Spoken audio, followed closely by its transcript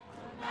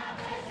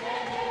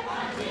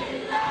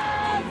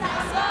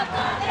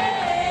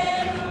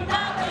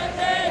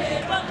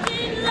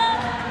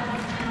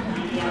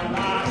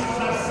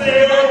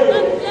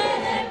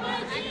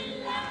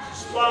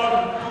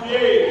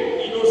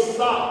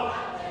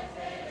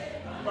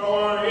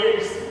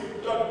Kawaris,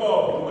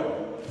 Totbob,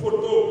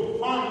 Photo,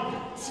 Funk,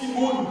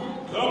 Timoun,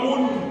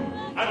 Ramoun,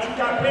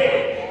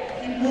 Handicapé,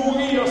 qui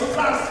mourit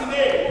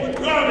assassiné pour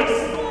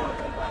graves.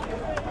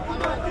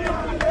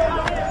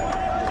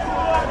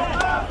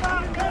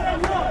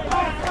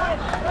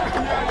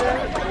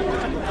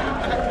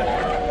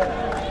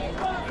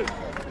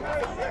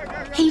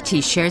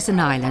 Haiti shares an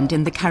island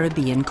in the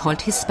Caribbean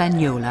called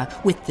Hispaniola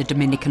with the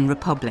Dominican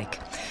Republic.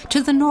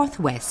 To the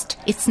northwest,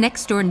 its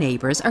next-door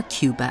neighbours are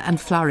Cuba and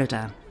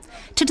Florida.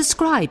 To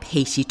describe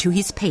Haiti to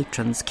his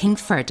patrons, King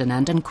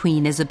Ferdinand and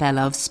Queen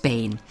Isabella of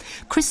Spain,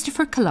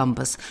 Christopher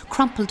Columbus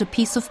crumpled a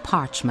piece of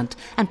parchment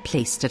and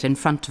placed it in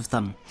front of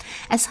them,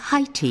 as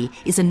Haiti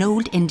is an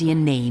old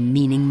Indian name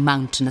meaning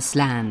mountainous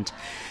land.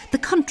 The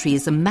country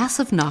is a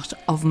massive knot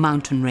of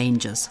mountain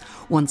ranges,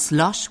 once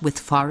lush with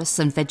forests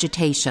and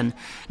vegetation,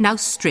 now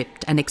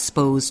stripped and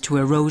exposed to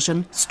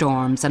erosion,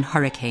 storms and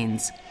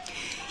hurricanes.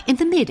 In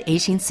the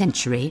mid-18th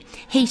century,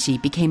 Haiti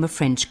became a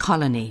French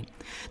colony.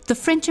 The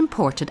French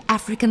imported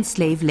African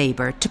slave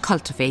labour to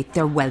cultivate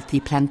their wealthy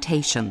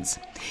plantations.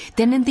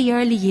 Then in the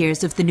early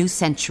years of the new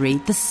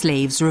century, the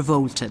slaves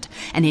revolted,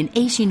 and in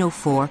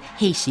 1804,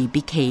 Haiti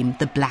became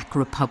the Black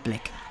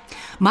Republic.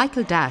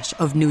 Michael Dash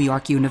of New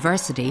York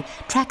University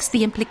tracks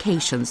the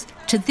implications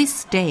to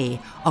this day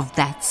of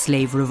that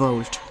slave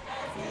revolt.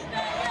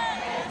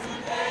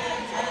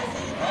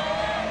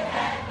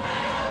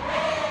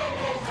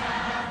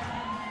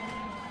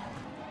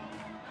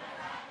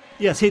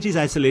 Yes, Haiti's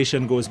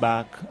isolation goes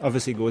back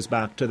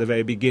to the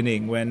very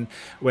beginning when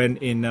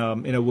in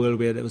a world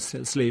where there was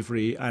still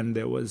slavery and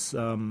there was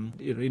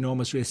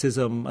enormous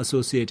racism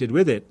associated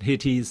with it.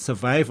 Haiti's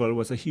survival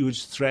was a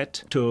huge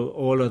threat to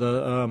all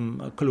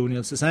other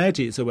colonial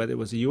societies. So whether it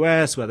was the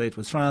US, whether it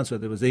was France,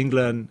 whether it was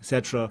England,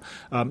 etc.,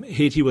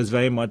 Haiti was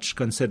very much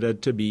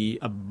considered to be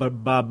a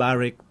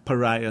barbaric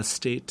pariah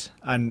state,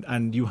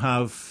 and you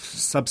have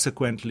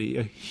subsequently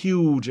a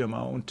huge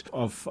amount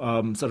of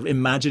sort of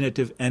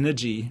imaginative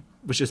energy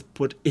which is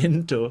put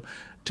into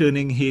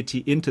turning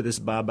Haiti into this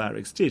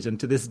barbaric state. And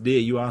to this day,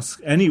 you ask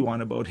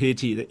anyone about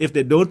Haiti, if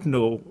they don't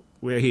know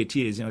where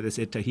Haiti is, they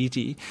say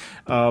Tahiti,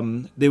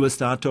 they will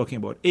start talking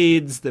about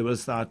AIDS, they will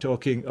start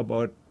talking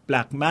about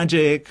black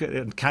magic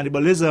and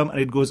cannibalism,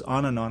 and it goes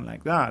on and on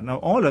like that. Now,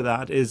 all of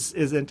that is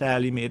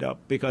entirely made up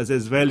because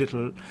there's very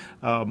little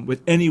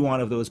with any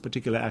one of those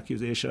particular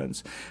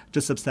accusations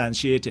to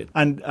substantiate it.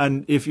 And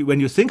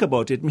when you think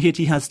about it,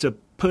 Haiti has to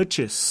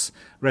purchase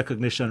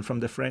recognition from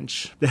the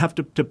French. They have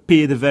to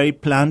pay the very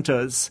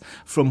planters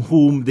from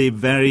whom they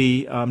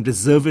very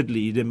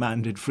deservedly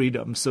demanded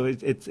freedom. So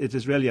it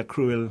is really a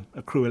cruel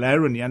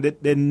irony. And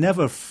they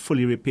never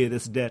fully repay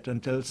this debt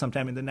until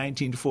sometime in the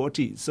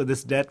 1940s. So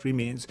this debt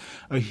remains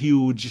a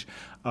huge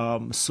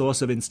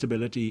source of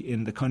instability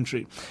in the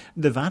country.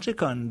 The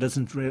Vatican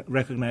doesn't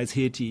recognize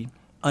Haiti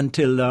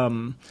until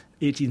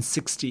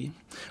 1860,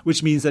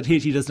 which means that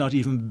Haiti does not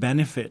even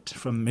benefit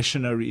from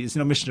missionaries,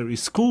 missionary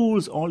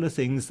schools, all the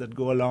things that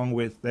go along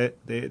with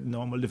the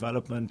normal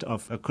development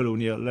of a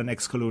colonial and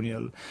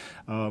ex-colonial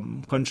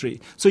country.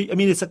 So,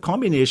 it's a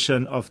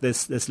combination of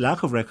this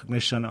lack of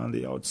recognition on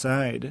the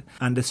outside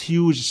and this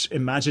huge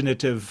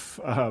imaginative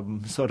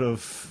sort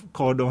of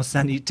cordon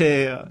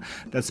sanitaire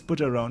that's put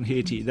around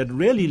Haiti that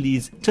really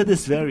leads to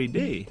this very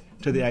day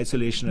to the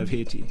isolation of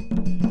Haiti.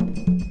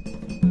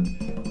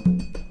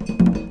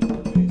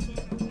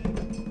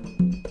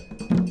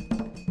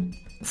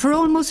 For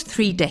almost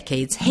 3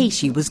 decades,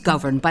 Haiti was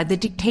governed by the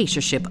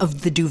dictatorship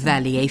of the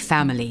Duvalier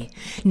family,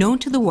 known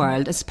to the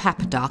world as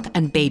Papa Doc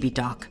and Baby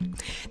Doc.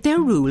 Their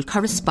rule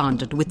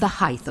corresponded with the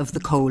height of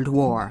the Cold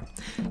War.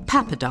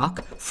 Papa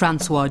Doc,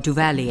 Francois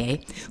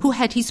Duvalier, who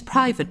had his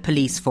private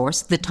police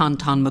force, the Ton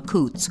Ton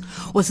Macoutes,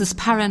 was as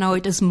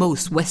paranoid as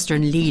most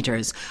Western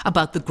leaders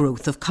about the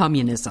growth of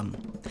communism.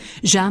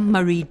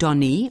 Jean-Marie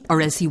Donny, or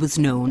as he was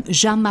known,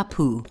 Jean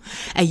Mapou,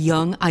 a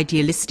young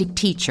idealistic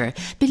teacher,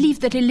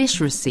 believed that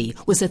illiteracy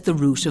was at the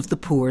root of the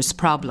poor's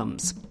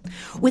problems.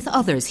 With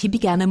others, he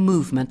began a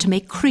movement to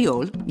make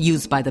Creole,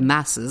 used by the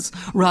masses,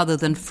 rather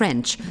than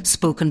French,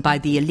 spoken by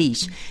the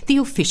elite, the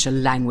official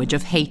language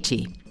of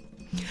Haiti.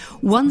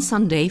 One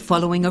Sunday,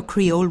 following a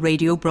Creole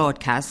radio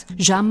broadcast,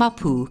 Jean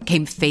Mapou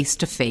came face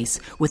to face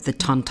with the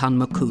Ton Ton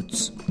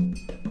Macoutes.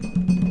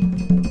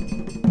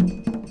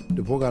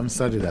 The program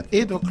started at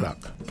 8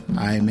 o'clock.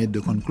 I made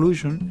the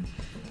conclusion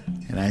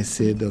and I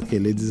said, okay,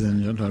 ladies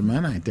and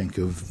gentlemen, I thank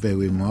you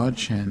very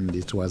much, and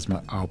it was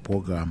our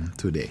program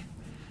today.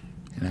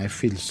 And I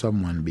feel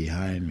someone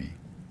behind me,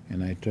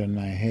 and I turn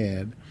my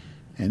head,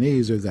 and there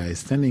is a guy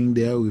standing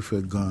there with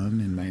a gun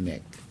in my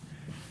neck.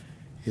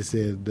 He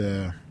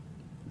said,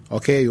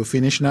 okay, you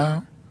finished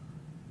now?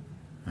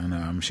 And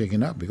I'm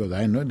shaking up because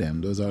I know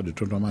them. Those are the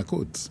Ton Ton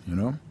Macoutes,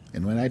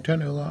 And when I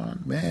turn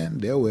around, man,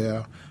 there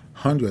were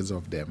hundreds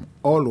of them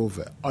all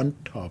over, on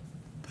top,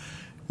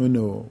 in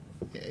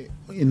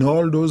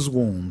all those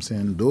rooms,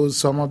 and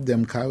some of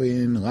them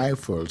carrying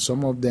rifles,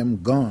 some of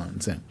them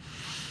guns. And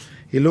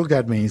he looked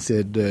at me and he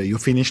said, you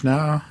finished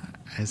now?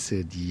 I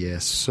said,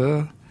 yes,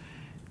 sir.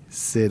 He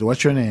said,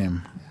 what's your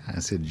name? I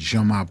said,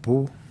 Jean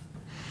Mapu.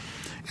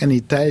 And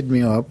he tied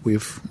me up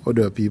with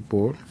other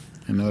people,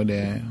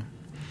 there.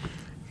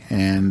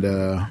 And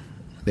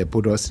they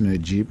put us in a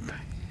jeep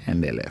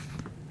and they left.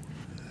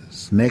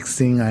 Next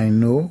thing I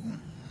know,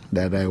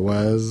 that I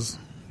was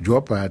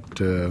dropped at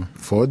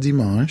Fort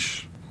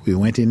Dimanche. We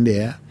went in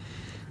there.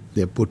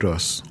 They put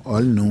us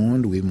all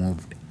nude. We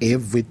moved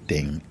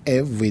everything,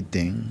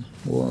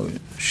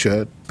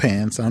 shirt,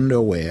 pants,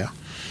 underwear.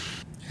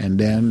 And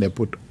then they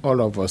put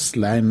all of us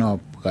lined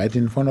up right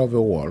in front of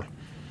the wall.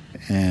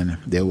 And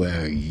they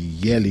were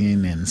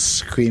yelling and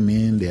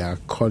screaming. They are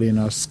calling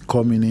us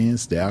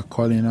communists. They are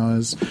calling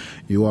us,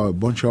 you are a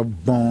bunch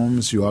of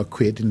bombs. You are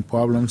creating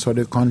problems for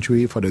the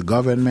country, for the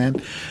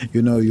government.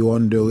 You're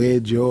on the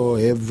radio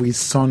every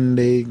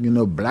Sunday,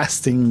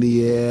 blasting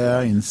the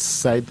air,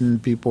 inciting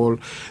people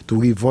to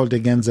revolt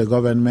against the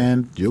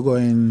government. You're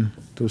going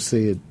to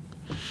say it.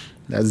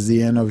 That's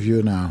the end of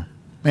you now.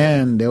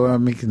 Man, they were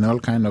making all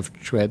kind of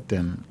threat.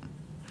 And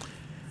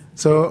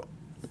so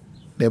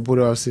they put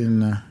us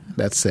in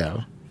that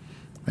cell.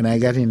 When I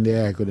got in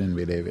there, I couldn't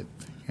believe it.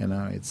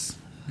 It's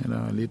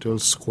a little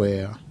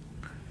square,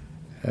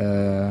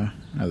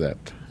 how's that,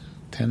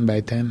 10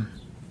 by 10,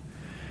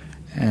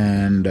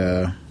 and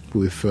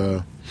with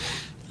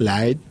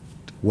light,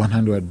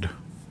 100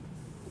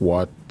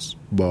 watts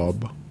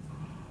bulb,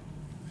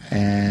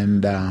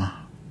 and there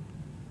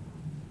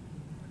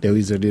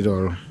is a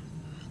little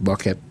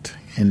bucket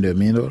in the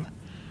middle,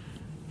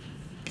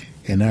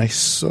 and I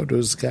saw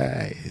those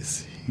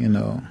guys,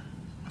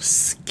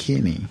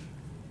 skinny,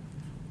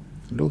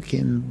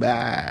 looking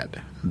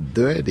bad,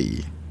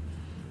 dirty,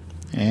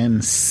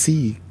 and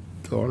sick,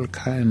 all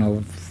kind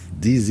of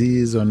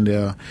disease on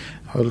their,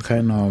 all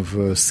kind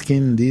of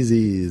skin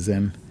disease.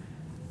 And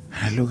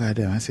I look at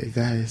them, I say,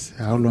 guys,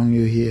 how long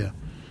you here?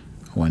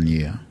 1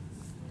 year.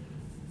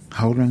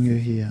 How long you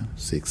here?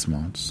 6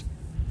 months.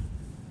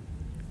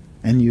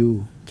 And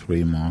you,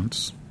 3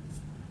 months.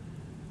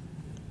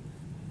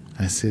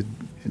 I said,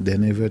 they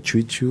never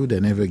treat you? They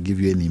never give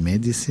you any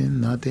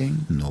medicine?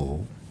 Nothing?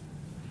 No.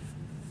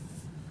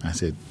 I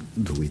said,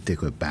 do we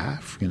take a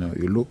bath? You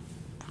look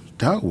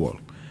terrible.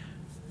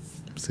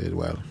 I said,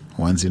 well,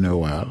 once in a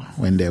while,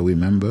 when they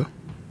remember,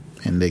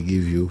 and they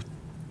give you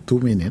 2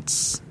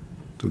 minutes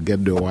to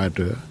get the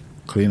water,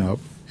 clean up,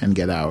 and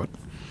get out.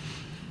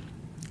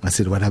 I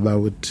said, what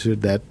about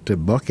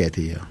that bucket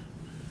here?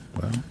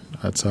 Well,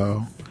 that's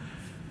how,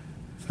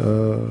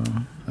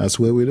 that's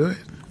where we do it.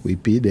 We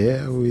pee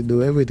there, we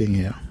do everything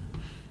here.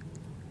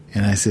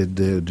 And I said,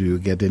 do you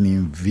get any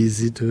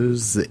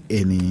visitors,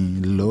 any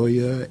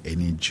lawyer,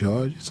 any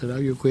judge? He said,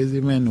 are you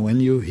crazy, man? When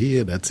you're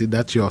here, that's it,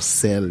 that's your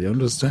cell, you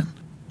understand?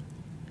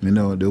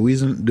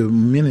 The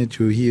minute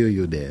you're here,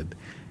 you're dead.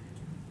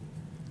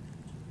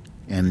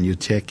 And you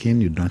check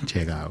in, you don't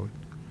check out.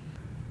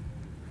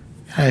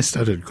 I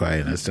started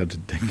crying. I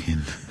started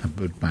thinking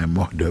about my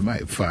mother, my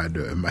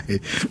father,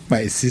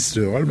 my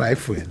sister, all my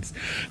friends.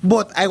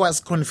 But I was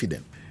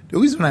confident. The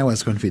reason I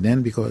was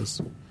confident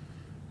because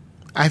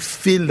I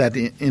feel that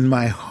in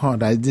my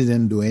heart I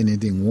didn't do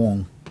anything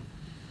wrong.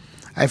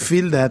 I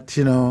feel that,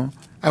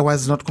 I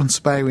was not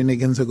conspiring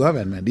against the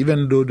government,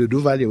 even though the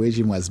Duvalier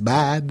regime was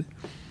bad.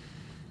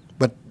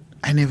 But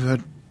I never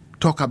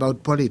talk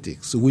about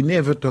politics. We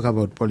never talk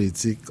about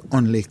politics,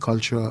 only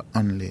culture,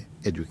 only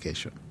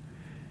education.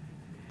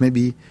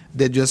 Maybe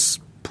they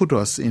just put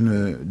us in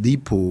a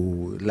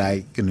depot,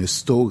 like in a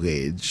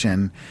storage,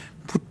 and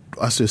put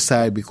us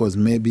aside because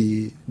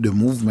maybe the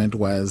movement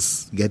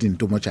was getting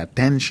too much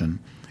attention.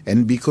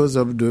 And because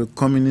of the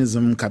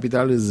communism,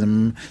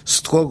 capitalism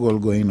struggle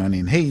going on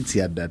in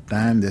Haiti at that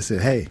time, they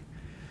said, hey,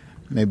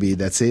 maybe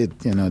that's it.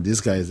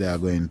 These guys, they are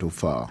going too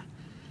far.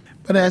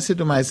 But I said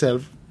to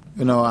myself,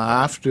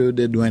 after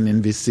they do an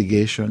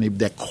investigation, if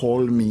they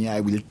call me,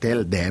 I will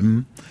tell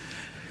them.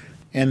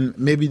 And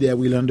maybe they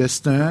will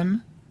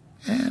understand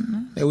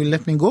and they will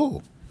let me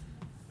go.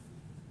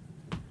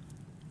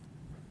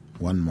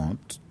 1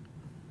 month,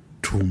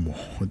 2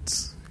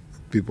 months,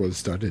 people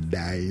started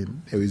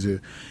dying. There was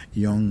a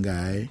young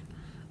guy,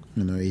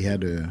 he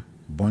had a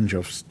bunch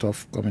of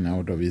stuff coming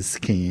out of his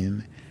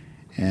skin.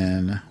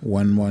 And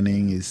one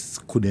morning he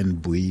couldn't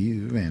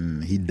breathe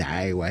and he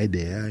died right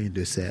there in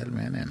the cell,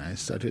 man. And I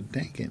started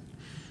thinking.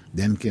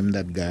 Then came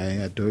that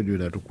guy I told you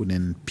that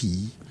couldn't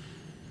pee.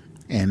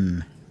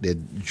 And they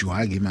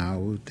drag him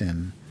out,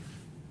 and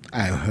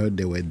I heard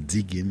they were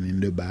digging in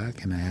the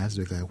back, and I asked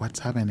the guy, what's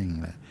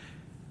happening?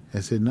 I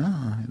said,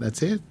 no,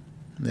 that's it.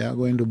 They are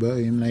going to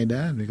bury him like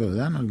that because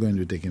they're not going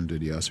to take him to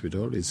the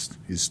hospital.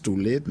 It's too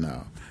late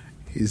now.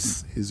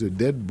 He's a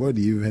dead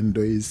body even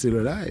though he's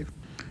still alive.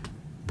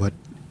 But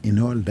in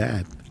all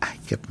that, I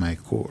kept my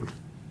cool.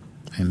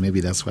 And maybe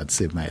that's what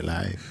saved my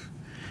life.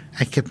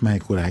 I kept my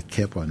cool. I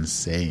kept on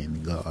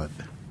saying, God,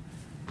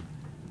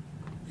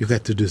 you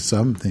got to do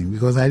something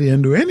because I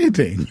didn't do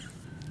anything.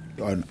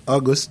 On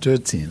August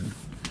 13,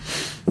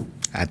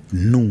 at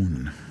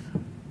noon,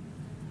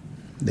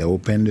 they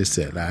opened the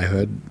cell.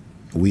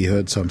 We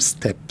heard some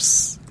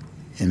steps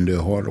in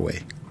the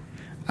hallway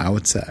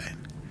outside.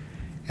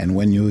 And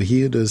when you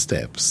hear those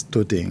steps,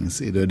 two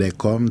things: either they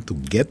come to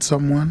get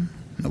someone,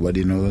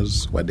 nobody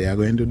knows what they are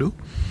going to do,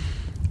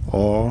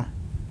 or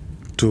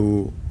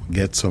to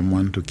get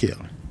someone to kill.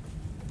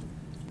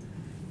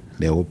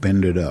 They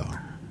open the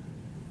door.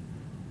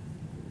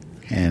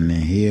 And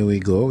here we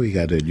go, we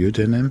got a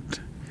lieutenant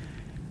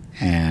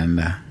and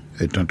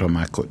a Ton Ton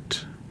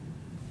Macoutes.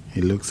 He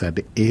looks at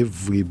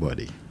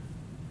everybody.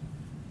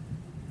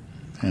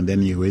 And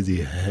then he raised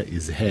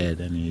his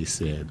head and he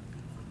said,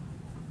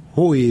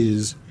 "Who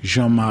is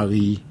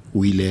Jean-Marie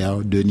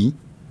Wheeler Denis?"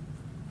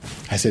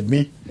 I said,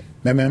 "Me,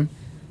 ma'am."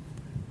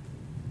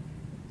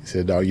 He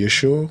said, "Are you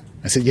sure?"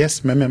 I said,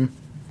 "Yes, ma'am."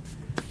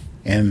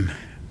 And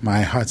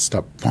my heart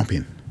stopped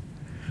pumping.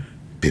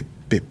 Pip,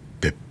 pip,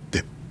 pip,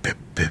 pip, pip,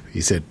 pip.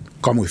 He said,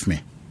 "Come with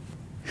me."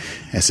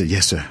 I said,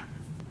 "Yes, sir."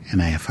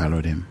 And I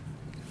followed him.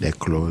 They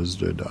closed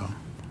the door.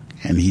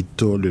 And he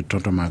told the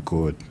Ton Ton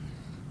Macoutes,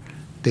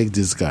 "Take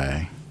this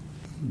guy,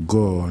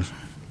 go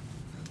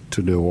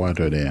to the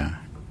water there,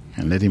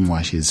 and let him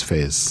wash his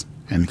face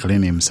and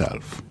clean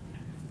himself."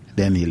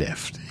 Then he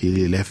left.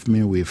 He left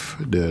me with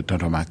the Ton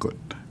Ton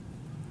Macoutes.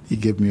 He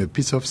gave me a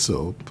piece of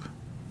soap,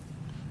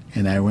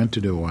 and I went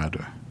to the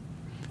water.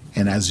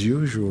 And as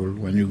usual,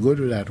 when you go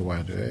to that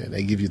water,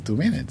 they give you 2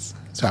 minutes.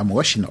 So I'm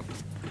washing up.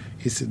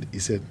 He said,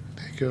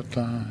 "Take your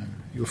time.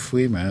 You're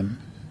free, man.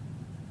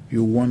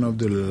 You're one of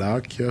the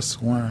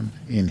luckiest ones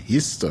in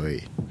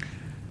history."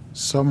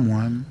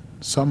 Someone,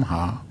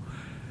 somehow,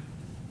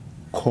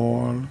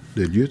 called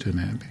the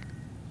lieutenant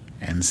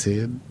and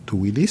said to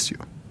release you.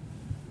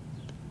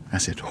 I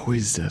said, "Who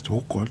is that?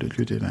 Who called the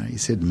lieutenant?" He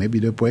said, "Maybe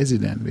the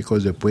president,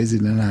 because the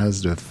president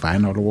has the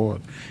final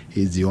word.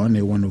 He's the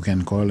only one who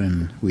can call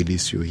and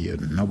release you here,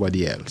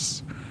 nobody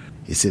else."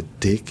 He said,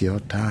 "Take your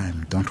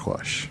time, don't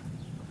rush."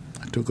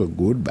 I took a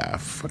good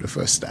bath for the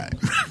first time.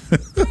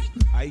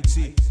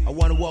 Haiti, I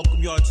want to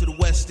welcome y'all to the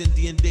West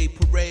Indian Day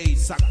Parade.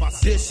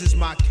 This is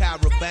my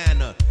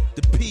caravana,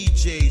 the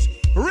PJs,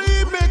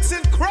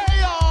 remixing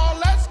Creole.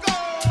 Let's go!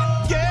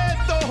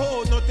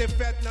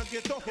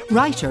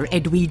 Writer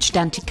Edwige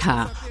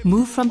Dantica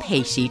moved from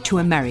Haiti to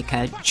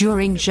America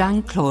during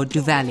Jean-Claude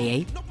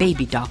Duvalier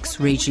Baby Doc's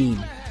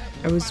regime.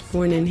 I was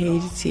born in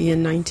Haiti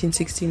in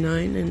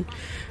 1969, and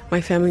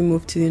my family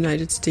moved to the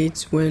United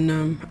States when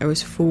I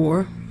was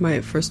 4.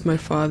 First my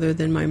father,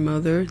 then my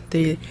mother.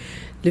 They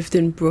lived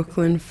in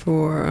Brooklyn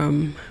for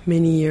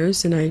many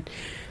years, and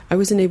I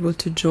wasn't able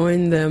to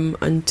join them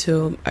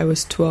until I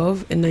was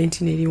 12 in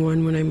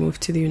 1981 when I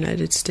moved to the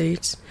United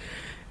States.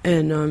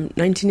 And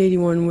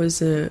 1981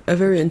 was a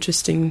very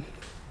interesting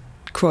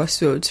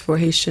crossroads for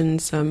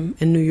Haitians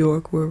in New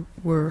York,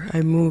 where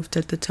I moved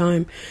at the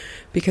time,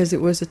 because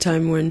it was a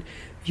time when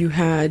you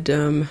had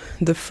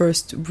the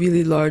first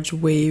really large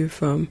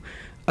wave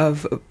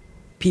of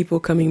people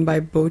coming by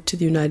boat to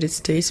the United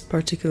States,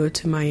 particularly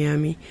to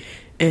Miami.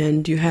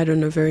 And you had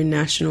on a very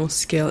national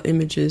scale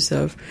images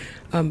of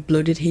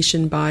bloated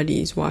Haitian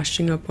bodies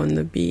washing up on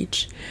the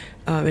beach.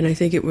 And I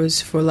think it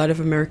was for a lot of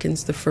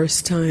Americans the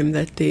first time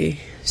that they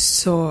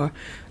saw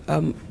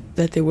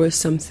that there was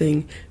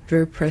something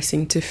very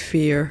pressing to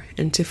fear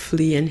and to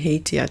flee in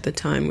Haiti at the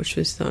time, which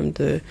was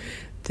the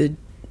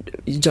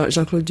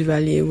Jean-Claude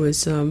Duvalier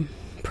was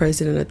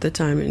president at the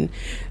time, and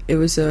it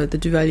was the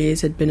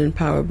Duvaliers had been in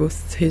power,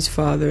 both his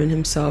father and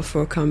himself,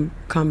 for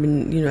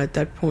at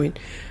that point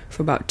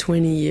for about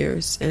 20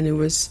 years, and it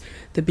was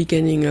the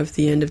beginning of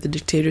the end of the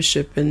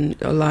dictatorship and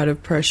a lot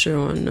of pressure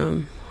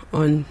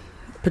on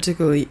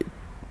particularly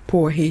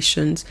poor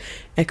Haitians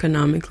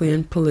economically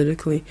and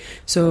politically.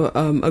 So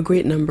a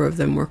great number of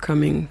them were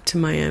coming to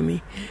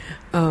Miami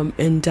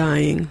and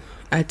dying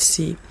at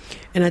sea.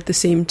 And at the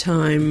same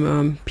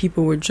time,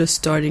 people were just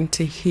starting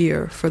to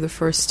hear for the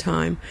first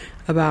time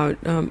about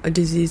a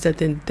disease that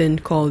they then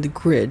called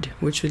GRID,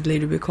 which would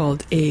later be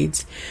called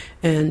AIDS.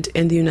 And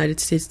in the United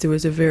States, there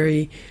was a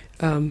very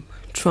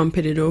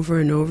trumpeted over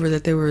and over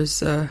that there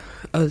was a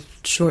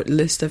short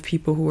list of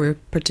people who were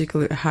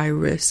particularly high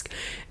risk.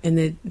 And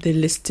they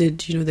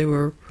listed, they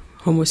were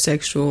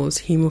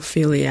homosexuals,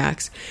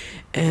 hemophiliacs,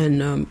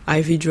 and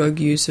IV drug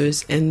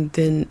users. And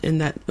then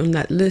on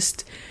that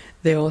list,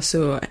 they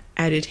also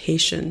added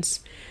Haitians.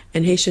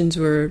 And Haitians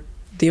were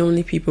the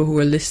only people who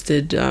were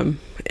listed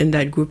in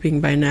that grouping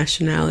by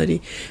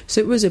nationality.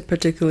 So it was a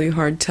particularly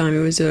hard time.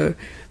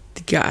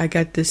 I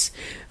got this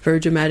very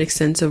dramatic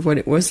sense of what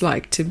it was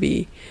like to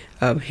be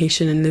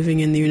Haitian and living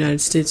in the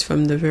United States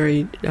from the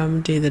very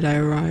day that I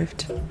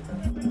arrived.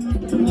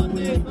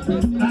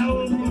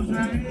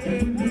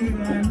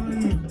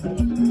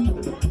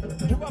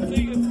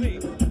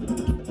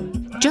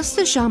 Just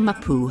as Jean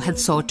Macoutes had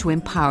sought to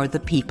empower the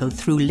people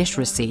through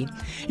literacy,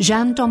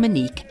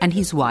 Jean-Dominique and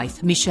his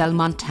wife, Michelle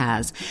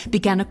Montaz,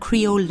 began a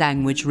Creole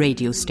language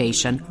radio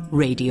station,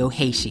 Radio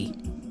Haiti.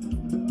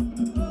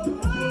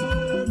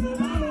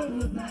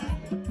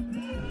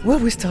 Well,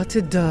 we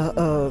started,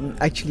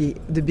 actually,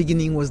 the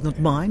beginning was not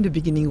mine. The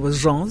beginning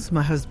was Jean's,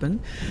 my husband,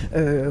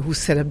 who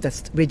set up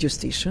that radio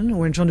station.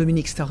 When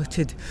Jean-Dominique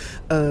started,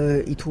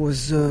 it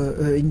was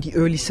in the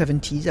early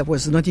 70s. I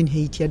was not in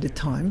Haiti at the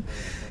time.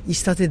 He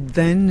started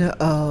then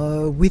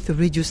with a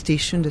radio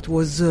station that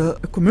was a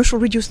commercial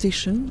radio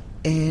station.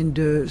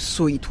 And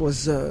so it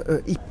was,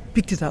 he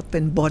picked it up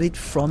and bought it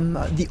from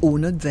the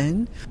owner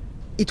then.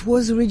 It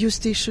was a radio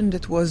station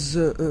that was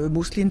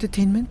mostly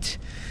entertainment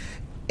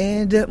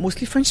and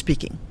mostly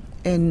French-speaking.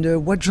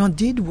 And what Jean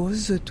did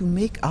was to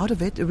make out of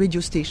it a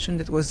radio station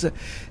that was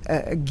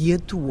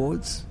geared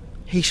towards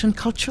Haitian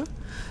culture,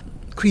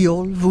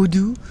 Creole,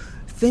 Vodou,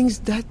 things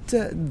that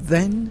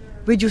then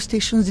radio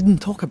stations didn't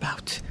talk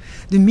about.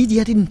 The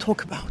media didn't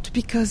talk about,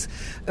 because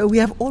we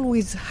have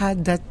always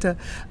had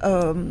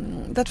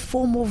that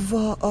form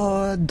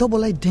of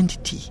double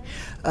identity.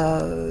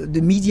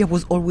 The media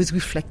was always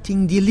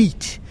reflecting the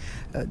elite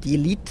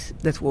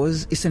that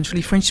was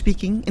essentially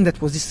French-speaking and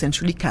that was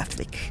essentially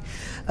Catholic,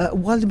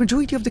 while the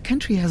majority of the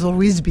country has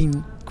always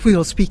been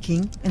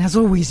Creole-speaking and has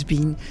always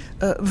been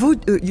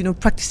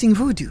practicing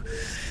Vodou.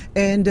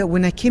 And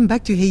when I came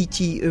back to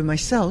Haiti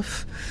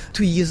myself,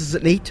 2 years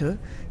later,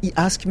 he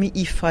asked me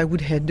if I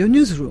would head the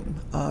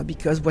newsroom,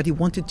 because what he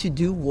wanted to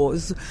do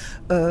was,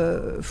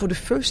 for the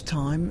first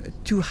time,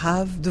 to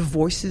have the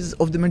voices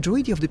of the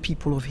majority of the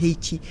people of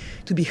Haiti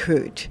to be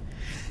heard.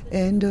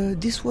 And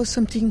this was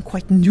something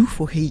quite new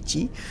for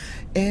Haiti,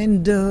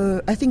 and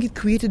I think it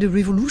created a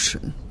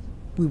revolution.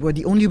 We were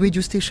the only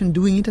radio station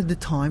doing it at the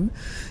time,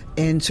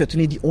 and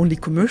certainly the only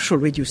commercial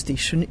radio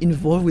station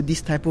involved with this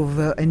type of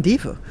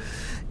endeavor.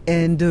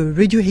 And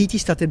Radio Haiti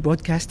started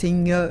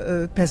broadcasting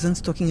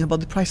peasants talking about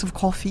the price of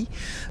coffee,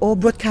 or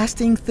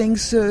broadcasting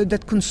things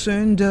that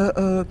concerned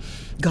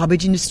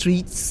garbage in the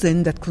streets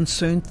and that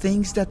concerned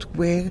things that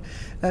were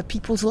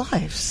people's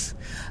lives.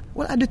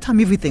 Well, at the time,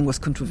 everything was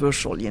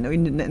controversial. In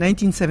the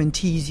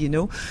 1970s,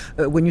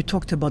 when you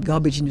talked about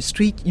garbage in the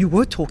street, you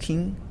were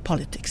talking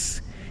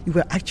politics. You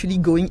were actually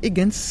going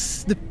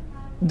against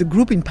the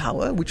group in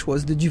power, which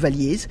was the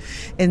Duvaliers,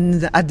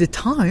 and at the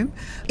time,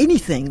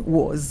 anything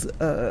was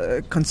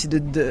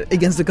considered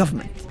against the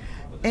government.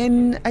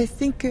 And I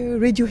think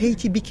Radio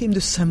Haiti became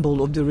the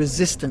symbol of the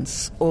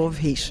resistance of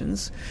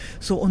Haitians.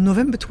 So on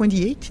November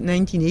 28,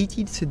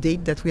 1980, it's a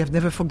date that we have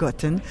never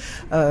forgotten,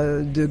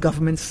 the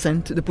government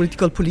sent the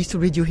political police to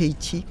Radio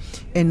Haiti,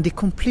 and they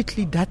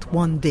completely, that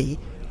one day,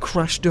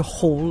 crushed the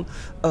whole,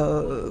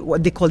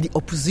 what they call the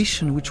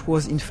opposition, which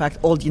was in fact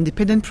all the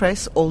independent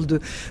press, all the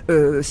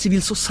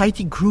civil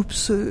society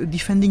groups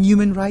defending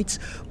human rights,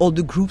 all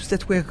the groups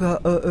that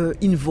were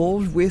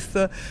involved with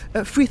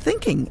free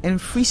thinking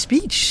and free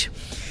speech.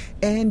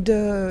 And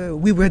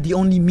we were the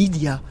only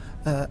media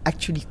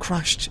actually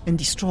crushed and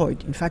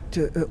destroyed. In fact,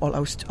 all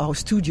our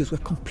studios were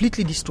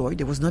completely destroyed.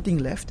 There was nothing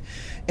left.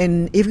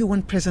 And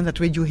everyone present at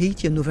Radio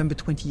Haiti on November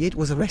 28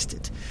 was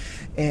arrested.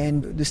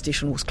 And the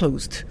station was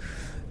closed.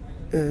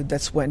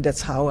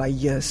 That's how I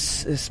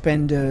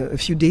spent a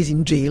few days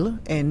in jail,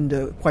 and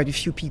quite a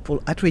few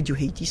people at Radio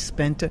Haiti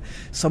spent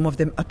some of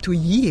them up to a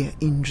year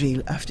in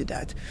jail after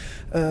that.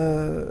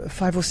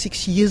 5 or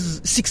 6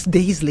 years, 6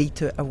 days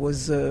later, I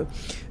was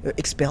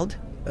expelled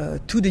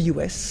to the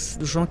US.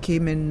 Jean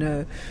came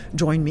and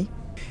joined me.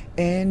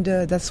 And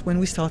that's when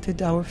we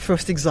started our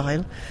first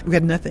exile. We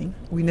had nothing.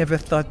 We never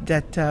thought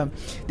that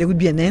there would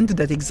be an end to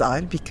that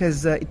exile,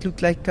 because it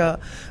looked like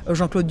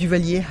Jean-Claude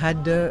Duvalier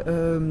had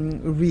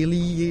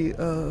really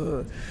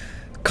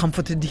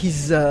comforted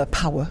his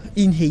power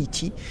in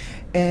Haiti.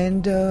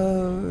 And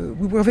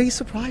we were very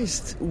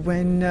surprised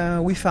when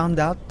we found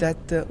out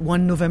that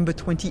one November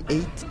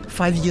 28,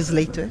 5 years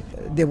later,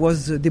 there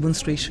was a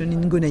demonstration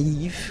in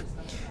Gonaïves.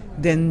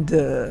 Then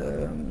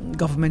the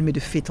government made a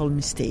fatal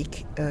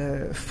mistake.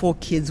 4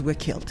 kids were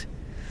killed.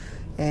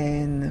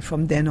 And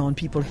from then on,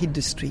 people hit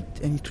the street,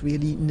 and it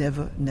really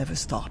never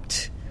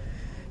stopped.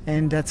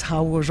 And that's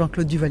how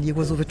Jean-Claude Duvalier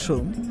was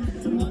overthrown.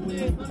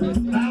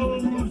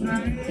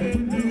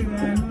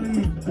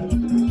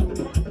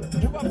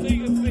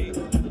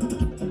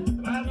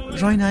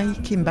 Jean and I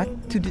came back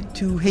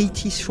to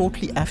Haiti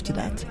shortly after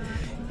that.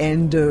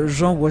 And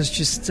Jean was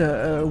just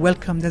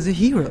welcomed as a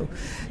hero.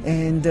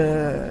 And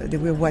there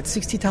were,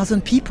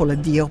 60,000 people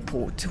at the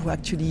airport who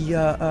actually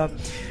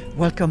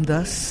welcomed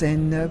us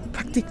and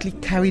practically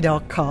carried our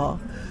car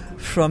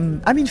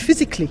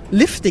physically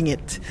lifting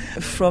it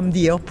from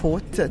the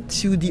airport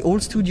to the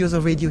old studios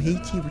of Radio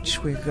Haiti,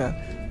 which were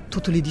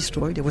totally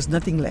destroyed. There was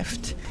nothing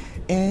left.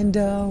 And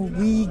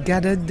we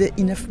gathered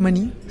enough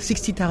money,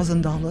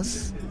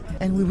 $60,000,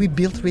 and we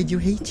rebuilt Radio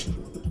Haiti.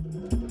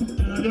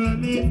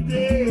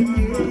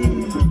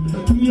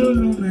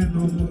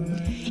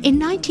 In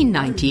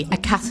 1990, a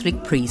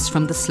Catholic priest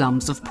from the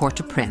slums of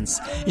Port-au-Prince,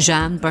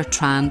 Jean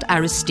Bertrand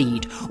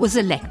Aristide, was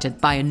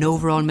elected by an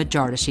overall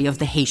majority of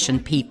the Haitian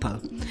people.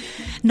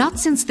 Not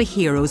since the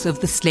heroes of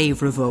the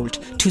slave revolt,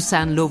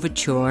 Toussaint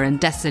Louverture and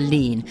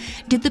Dessalines,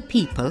 did the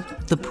people,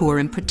 the poor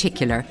in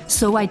particular,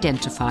 so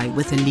identify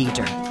with a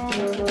leader.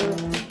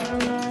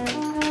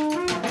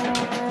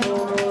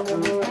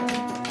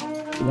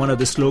 one of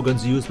the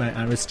slogans used by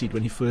Aristide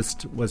when he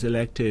first was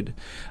elected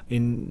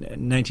in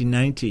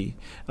 1990.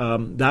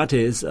 That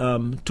is,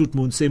 tout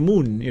moun c'est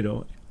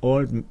moun,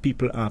 all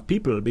people are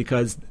people,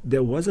 because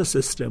there was a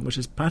system which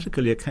is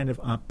practically a kind of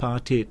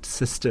apartheid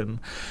system,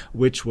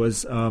 which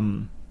was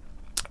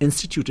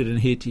instituted in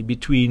Haiti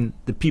between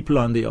the people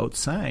on the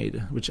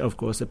outside, which of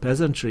course the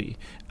peasantry,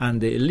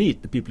 and the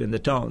elite, the people in the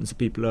towns, the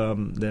people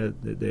on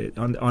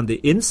the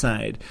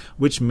inside,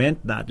 which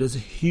meant that there's a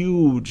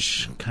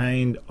huge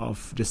kind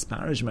of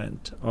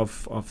disparagement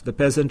of the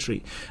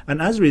peasantry.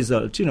 And as a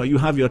result, you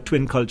have your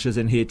twin cultures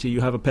in Haiti.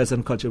 You have a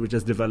peasant culture which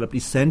has developed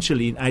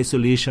essentially in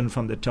isolation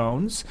from the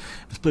towns.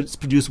 It's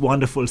produced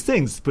wonderful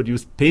things. It's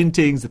produced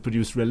paintings, it's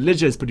produced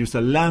religion, it's produced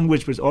a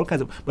language, it's all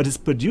kinds of, but it's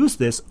produced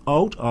this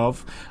out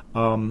of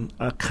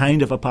a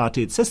kind of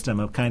apartheid system,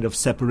 a kind of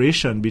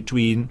separation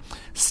between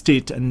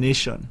state and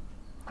nation.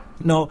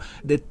 Now,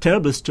 the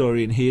terrible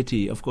story in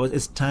Haiti, of course,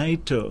 is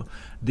tied to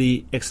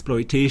the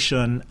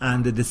exploitation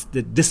and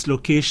the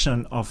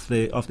dislocation of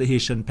the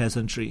Haitian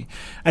peasantry.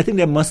 I think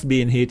there must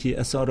be in Haiti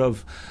a sort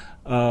of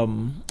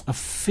a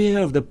fear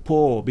of the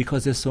poor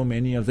because there's so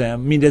many of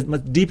them. I mean, there's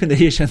deep in the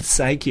Haitian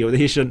psyche, or the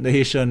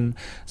Haitian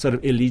sort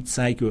of elite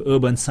psyche or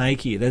urban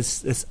psyche,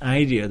 there's this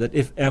idea that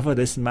if ever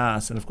this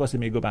mass, and of course it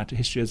may go back to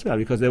history as well,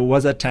 because there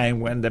was a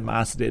time when the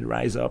mass did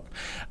rise up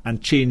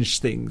and change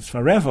things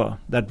forever,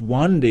 that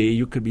one day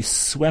you could be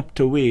swept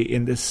away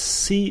in this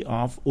sea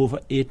of over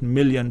 8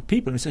 million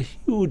people. It's a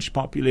huge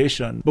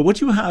population. But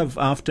what you have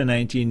after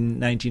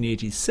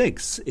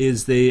 1986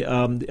 is the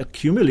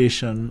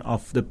accumulation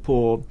of the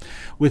poor,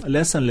 with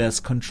less and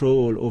less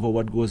control over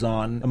what goes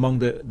on among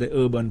the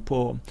urban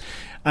poor.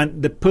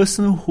 And the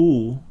person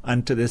who,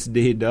 and to this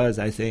day does,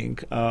 I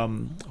think,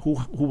 who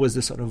was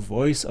the sort of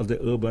voice of the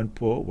urban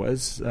poor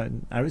was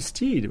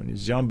Aristide, when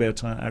it's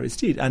Jean-Bertrand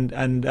Aristide.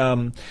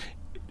 And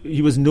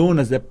he was known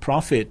as the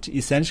prophet,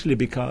 essentially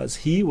because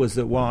he was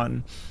the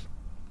one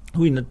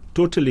who, in a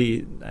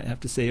totally, I have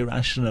to say,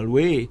 irrational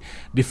way,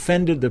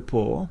 defended the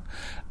poor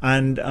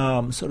and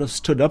sort of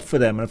stood up for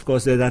them. And of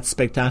course, there's that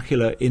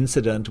spectacular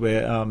incident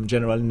where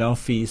General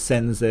Nafi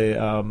sends the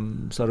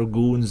sort of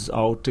goons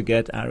out to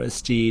get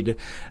Aristide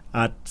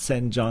at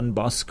St. John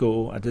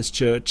Bosco at his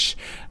church,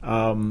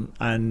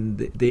 and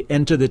they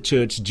enter the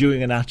church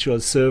during an actual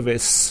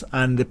service,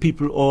 and the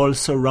people all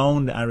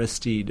surround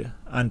Aristide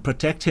and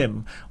protect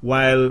him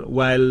while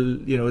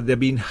they're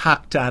being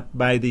hacked at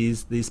by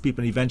these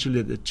people. And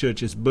eventually the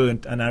church is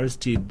burnt, and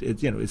Aristide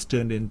is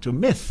turned into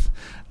myth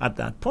at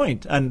that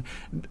point. And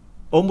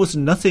almost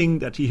nothing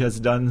that he has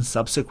done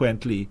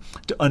subsequently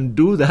to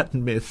undo that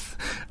myth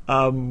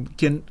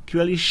can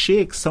really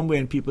shake somewhere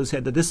in people's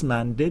head that this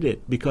man did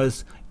it,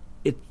 because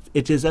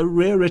it is a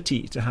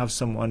rarity to have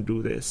someone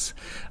do this,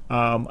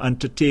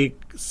 and to take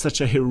such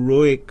a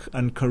heroic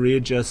and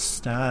courageous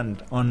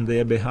stand on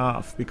their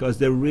behalf, because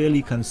they're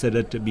really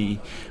considered to be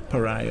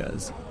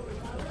pariahs.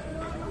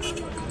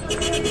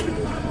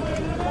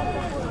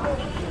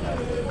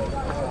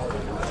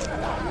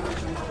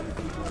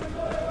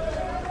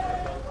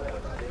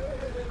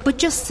 But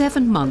just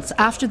 7 months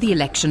after the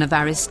election of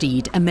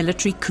Aristide, a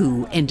military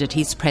coup ended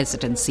his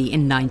presidency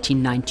in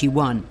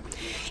 1991.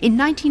 In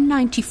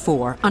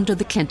 1994, under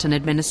the Clinton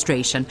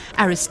administration,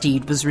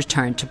 Aristide was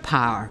returned to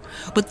power,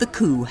 but the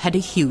coup had a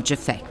huge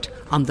effect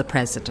on the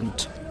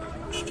president.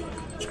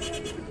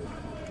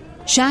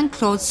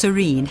 Jean-Claude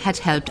Serene had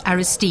helped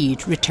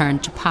Aristide return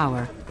to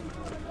power.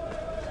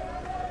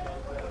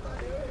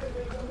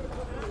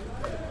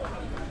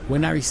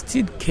 When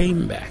Aristide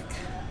came back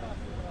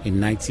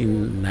in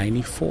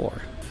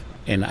 1994,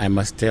 and I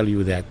must tell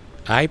you that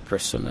I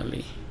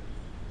personally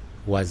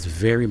was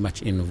very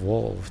much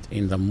involved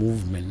in the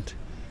movement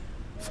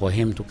for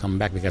him to come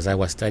back, because I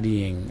was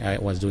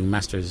doing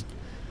master's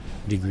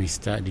degree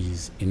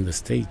studies in the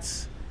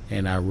States,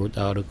 and I wrote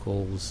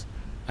articles.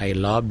 I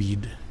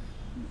lobbied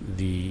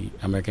the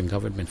American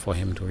government for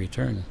him to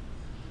return.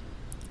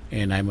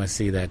 And I must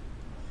say that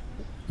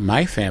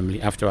my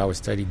family, after our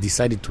study,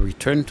 decided to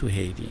return to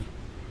Haiti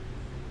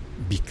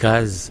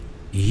because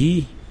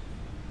he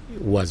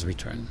was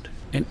returned.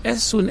 And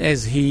as soon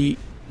as he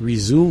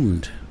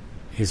resumed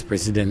his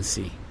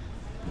presidency,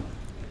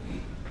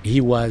 he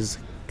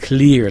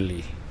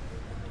clearly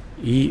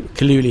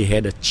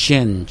had a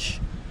change,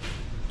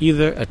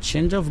 either a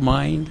change of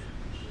mind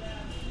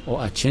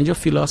or a change of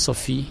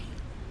philosophy,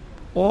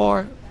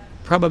 or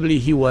probably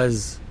he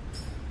was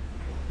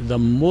the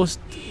most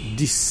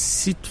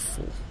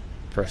deceitful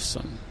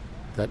person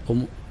that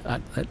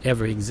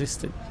ever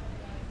existed,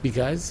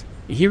 because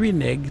he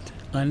reneged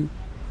on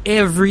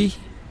every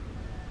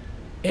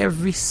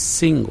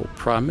single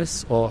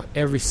promise or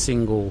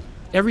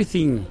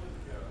everything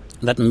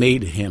that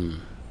made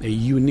him a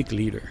unique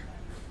leader.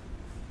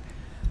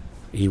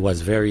 He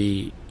was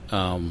very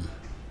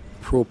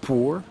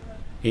pro-poor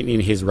in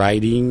his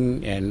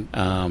writing, and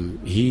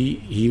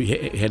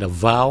he had a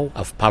vow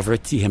of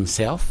poverty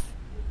himself.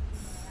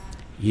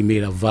 He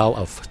made a vow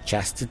of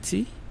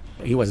chastity.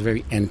 He was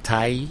very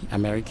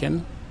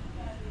anti-American,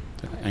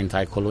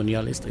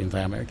 anti-colonialist,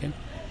 anti-American.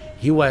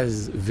 He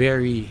was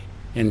very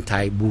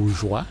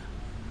anti-bourgeois,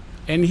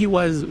 and he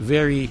was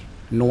very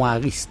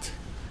noirist.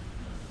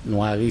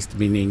 Noirist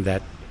meaning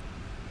that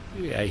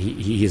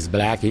he is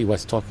black. He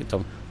was talking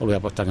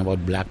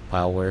about black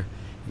power,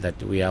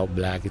 that we are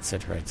black,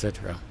 etc.,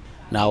 etc.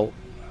 Now,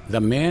 the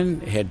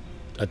man had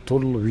a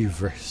total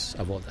reverse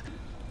of all that.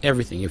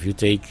 Everything. If you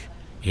take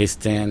his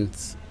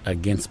stance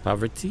against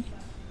poverty,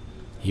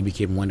 he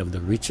became one of the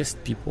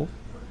richest people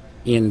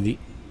in the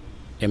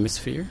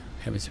hemisphere.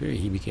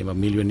 He became a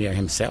millionaire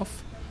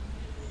himself.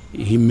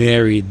 He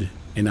married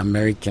an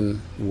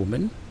American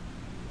woman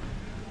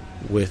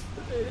with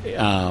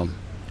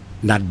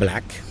not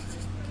black.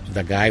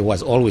 The guy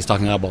was always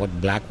talking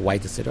about black,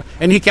 white, etc.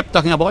 And he kept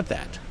talking about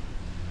that.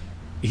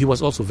 He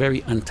was also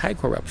very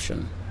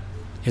anti-corruption.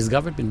 His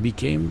government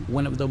became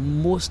one of the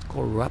most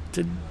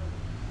corrupted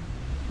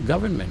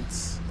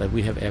governments that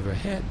we have ever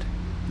had.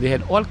 They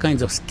had all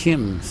kinds of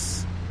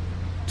schemes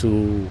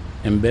to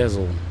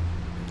embezzle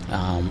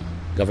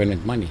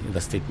government money, the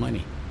state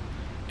money.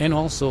 And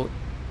also,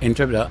 in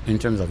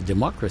terms of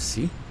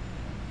democracy,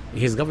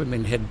 his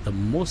government had the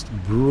most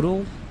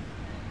brutal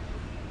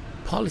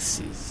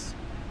policies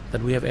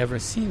that we have ever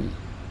seen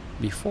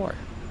before.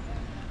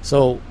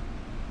 So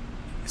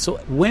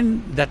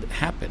when that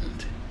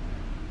happened,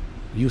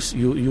 you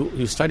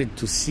started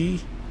to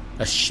see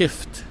a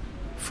shift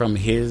from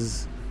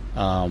his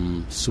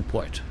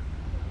support.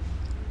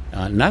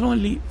 Not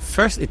only,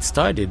 first it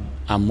started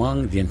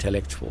among the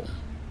intellectual,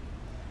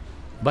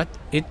 but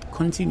it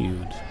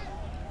continued.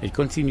 It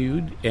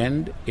continued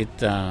and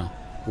it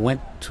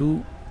went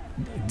too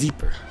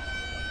deeper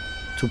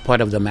to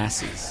part of the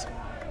masses.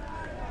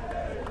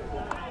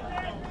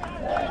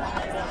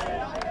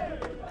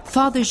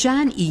 Father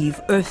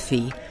Jean-Yves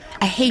Urfi,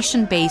 a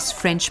Haitian-based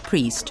French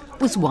priest,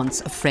 was once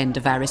a friend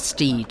of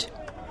Aristide.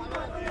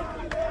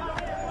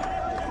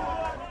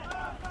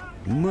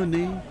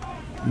 Money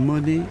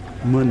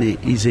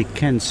is a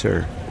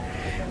cancer.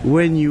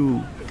 When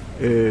you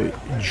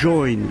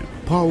join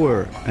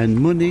power and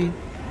money,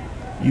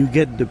 you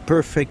get the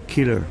perfect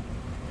killer.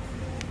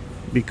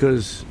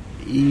 Because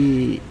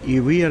he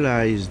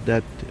realized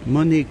that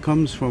money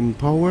comes from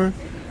power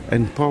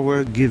and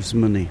power gives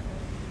money.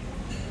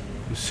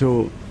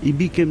 So he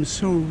became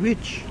so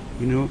rich,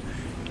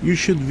 You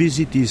should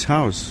visit his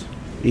house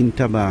in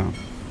Tabar.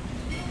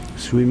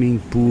 Swimming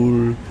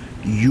pool,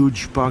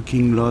 huge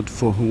parking lot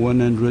for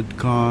 100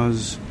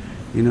 cars,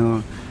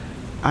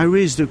 I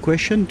raised a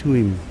question to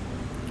him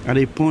at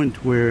a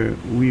point where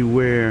we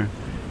were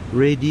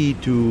ready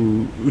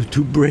to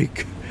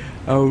break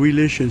our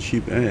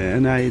relationship.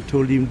 And I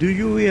told him, do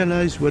you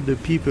realize what the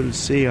people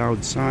say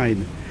outside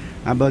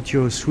about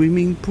your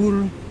swimming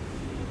pool?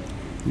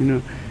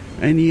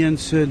 And he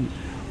answered,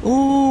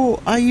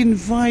 oh, I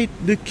invite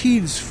the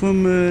kids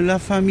from La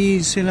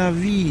Famille C'est la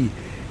Vie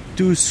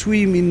to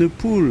swim in the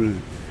pool.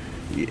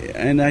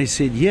 And I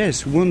said,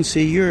 yes, once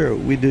a year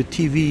with the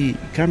TV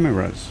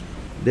cameras.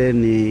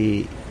 Then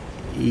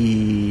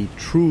he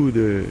threw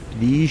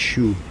the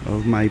issue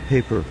of my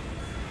paper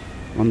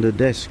on the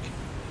desk.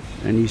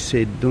 And he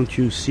said, don't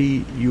you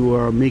see you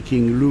are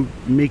making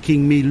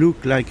me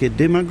look like a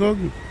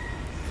demagogue?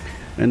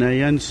 And I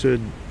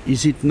answered,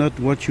 is it not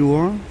what you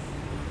are?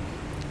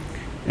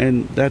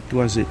 And that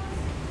was it.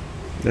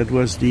 That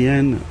was the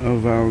end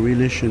of our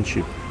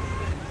relationship.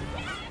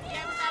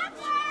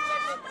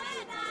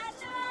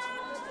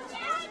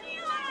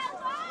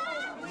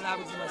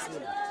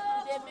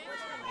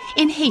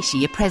 In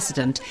Haiti, a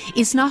president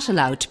is not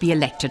allowed to be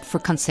elected for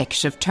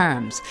consecutive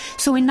terms.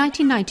 So in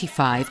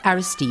 1995,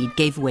 Aristide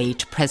gave way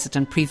to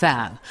President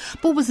Préval,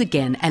 but was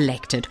again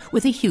elected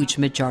with a huge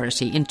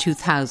majority in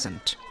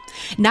 2000.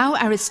 Now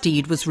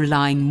Aristide was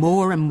relying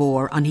more and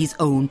more on his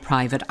own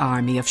private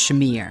army of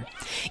Shamir,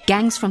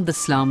 gangs from the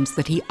slums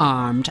that he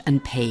armed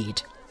and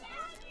paid.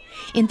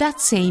 In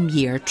that same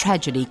year,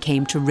 tragedy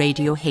came to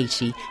Radio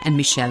Haiti and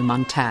Michel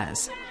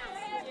Montaz.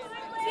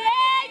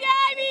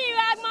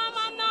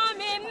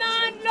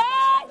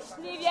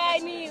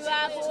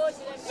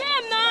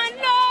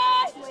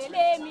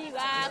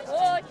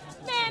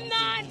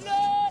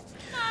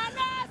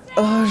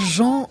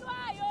 Jean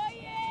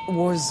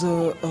was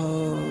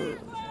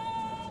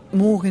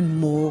more and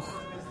more,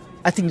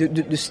 I think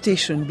the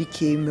station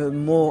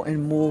became more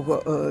and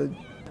more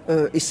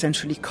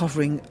essentially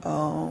covering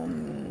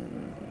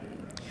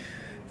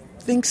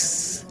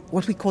things,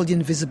 what we call the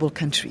invisible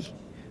country,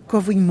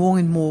 covering more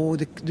and more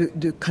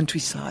the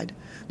countryside,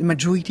 the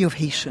majority of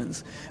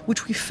Haitians,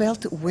 which we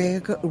felt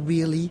were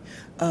really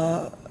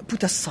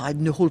put aside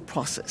in the whole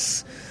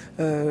process.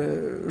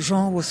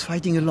 Jean was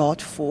fighting a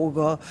lot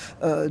for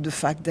the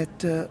fact that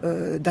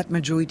that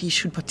majority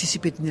should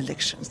participate in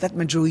elections. That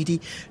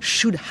majority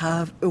should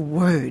have a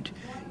word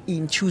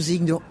in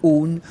choosing their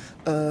own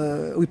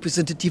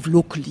representative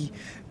locally,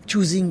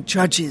 choosing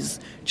judges,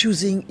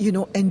 choosing,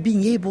 and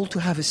being able to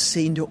have a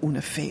say in their own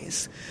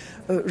affairs.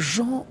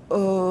 Jean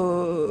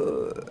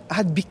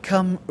had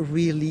become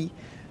really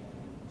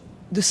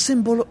the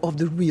symbol of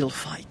the real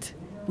fight,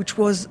 which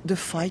was the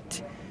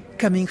fight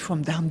coming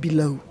from down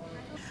below.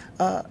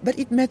 but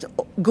it meant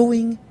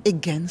going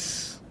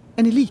against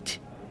an elite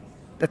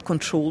that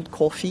controlled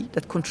coffee,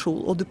 that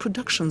controlled all the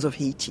productions of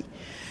Haiti.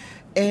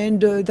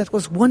 And that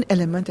was one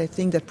element, I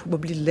think, that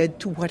probably led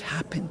to what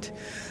happened.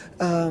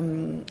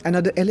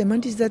 Another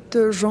element is that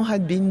Jean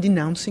had been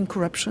denouncing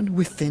corruption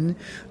within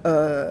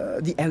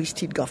the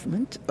Aristide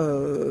government.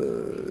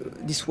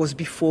 This was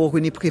before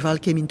René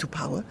Préval came into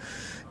power.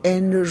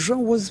 And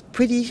Jean was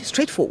pretty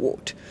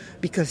straightforward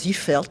because he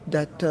felt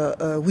that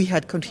we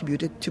had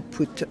contributed to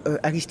put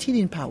Aristide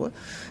in power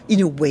in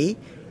a way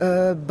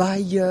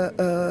by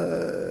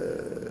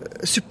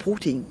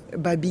supporting,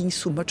 by being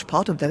so much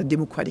part of that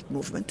democratic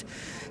movement.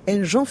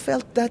 And Jean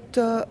felt that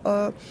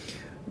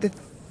that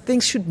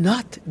things should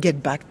not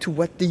get back to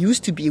what they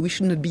used to be. We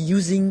should not be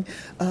using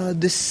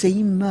the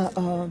same,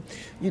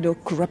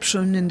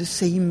 corruption and the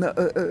same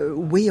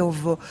way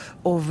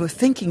of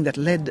thinking that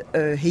led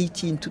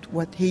Haiti into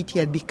what Haiti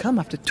had become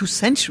after 2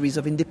 centuries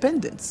of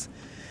independence.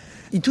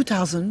 In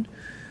 2000,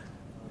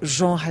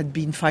 Jean had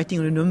been fighting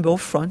on a number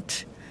of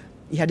fronts.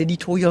 He had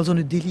editorials on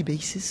a daily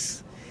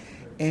basis.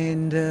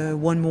 And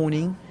one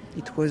morning,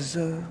 it was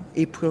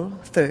April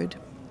 3rd,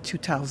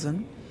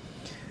 2000,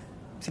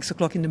 6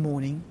 o'clock in the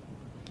morning.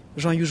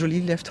 Jean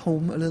usually left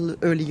home a little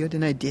earlier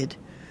than I did.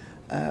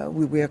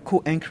 We were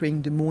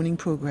co-anchoring the morning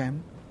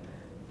program.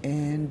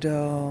 And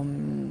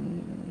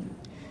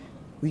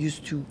we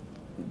used to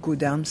go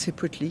down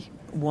separately,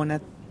 one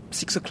at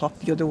 6 o'clock,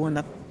 the other one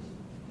at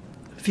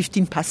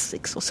 15 past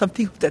 6 or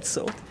something of that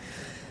sort.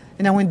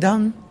 And I went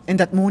down, and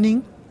that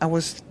morning I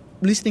was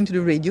listening to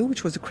the radio,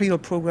 which was a Creole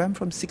program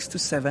from 6 to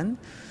 7,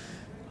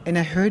 and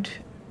I heard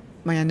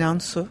my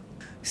announcer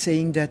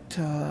saying that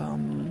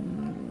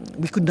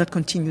we could not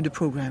continue the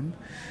program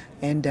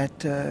and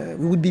that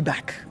we would be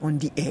back on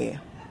the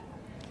air.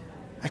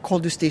 I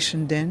called the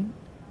station then,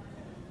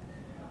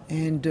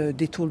 and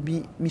they told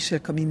me, Michel,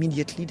 come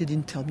immediately. They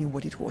didn't tell me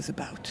what it was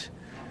about.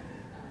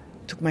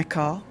 Took my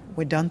car,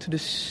 went down to the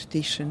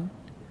station,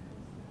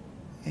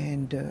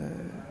 and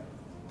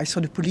I saw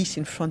the police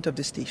in front of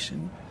the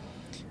station.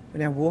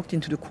 When I walked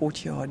into the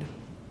courtyard,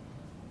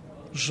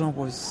 Jean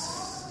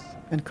was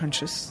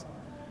unconscious.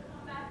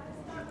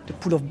 The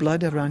pool of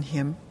blood around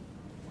him.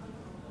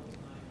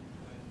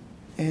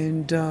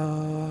 And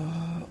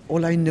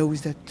all I know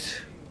is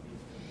that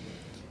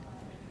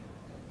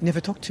he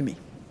never talked to me.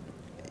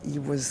 He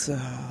was...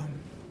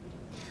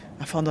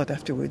 I found out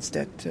afterwards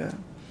that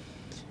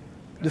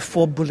the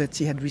 4 bullets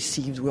he had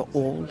received were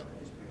all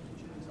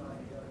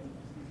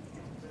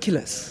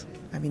killers.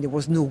 I mean, there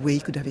was no way he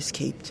could have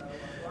escaped.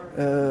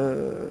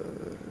 The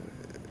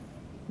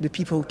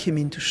people who came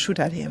in to shoot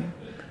at him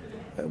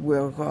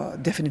were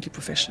definitely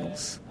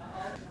professionals.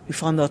 We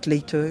found out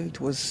later it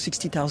was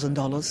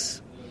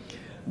 $60,000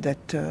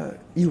 that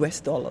US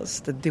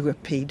dollars that they were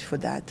paid for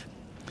that.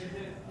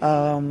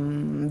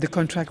 The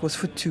contract was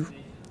for 2.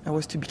 I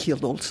was to be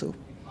killed also.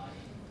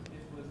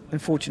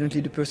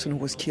 Unfortunately, the person who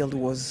was killed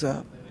was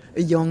a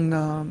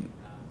young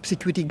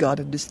security guard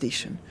at the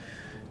station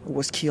who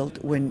was killed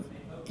when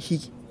he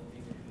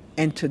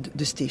entered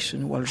the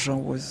station while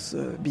Jean was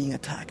being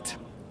attacked.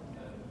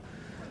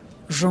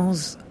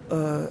 Jean's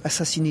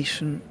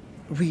assassination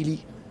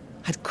really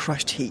had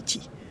crushed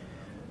Haiti.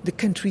 The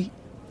country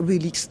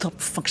really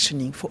stopped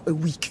functioning for a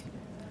week.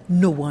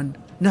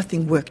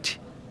 Nothing worked.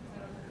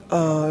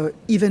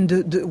 Even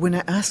when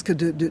I asked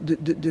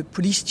the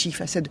police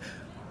chief, I said,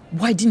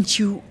 why didn't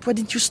you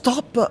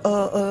stop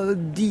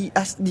the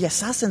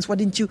assassins? Why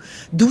didn't you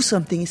do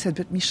something? He said,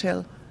 but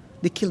Michel,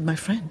 they killed my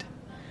friend.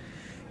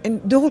 And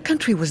the whole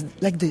country was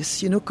like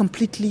this,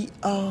 completely,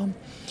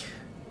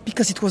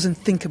 because it was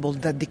unthinkable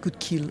that they could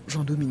kill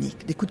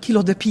Jean-Dominique. They could kill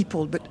other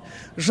people, but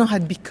Jean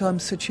had become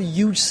such a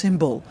huge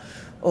symbol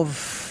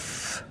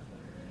of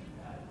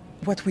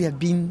what we had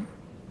been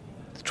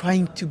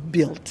trying to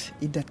build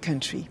in that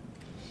country.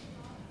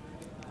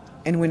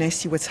 And when I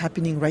see what's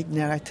happening right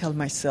now, I tell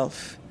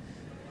myself,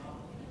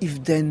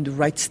 if then the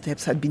right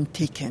steps had been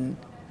taken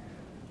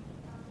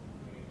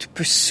to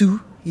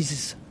pursue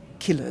his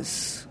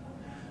killers,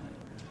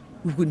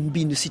 we wouldn't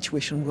be in the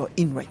situation we're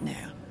in right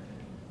now.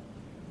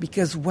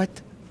 Because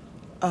what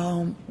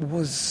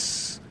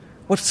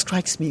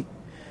strikes me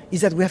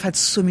is that we have had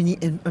so many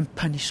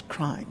unpunished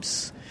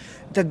crimes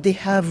that they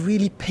have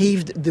really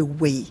paved the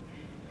way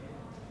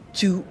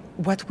to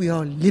what we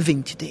are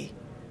living today.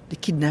 The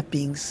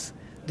kidnappings,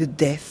 the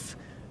death,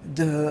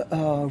 the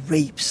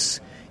rapes,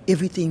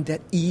 everything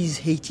that is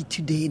Haiti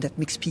today that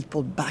makes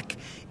people back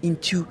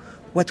into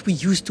what we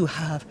used to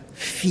have,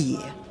 fear.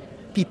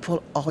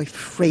 People are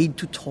afraid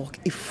to talk,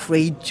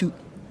 afraid to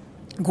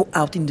go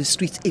out in the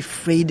streets,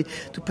 afraid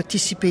to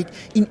participate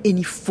in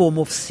any form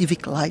of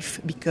civic life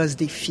because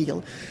they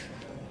feel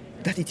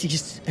that it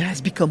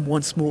has become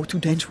once more too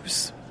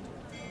dangerous.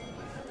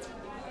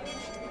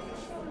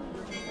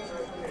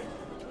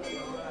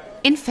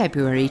 In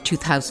February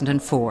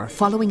 2004,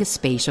 following a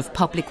spate of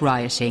public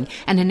rioting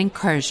and an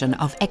incursion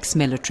of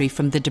ex-military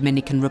from the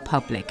Dominican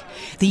Republic,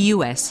 the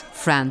US,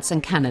 France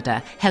and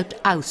Canada helped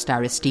oust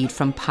Aristide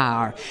from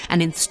power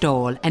and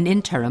install an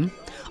interim,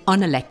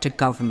 unelected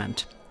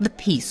government. the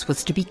peace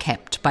was to be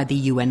kept by the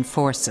UN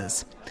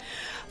forces.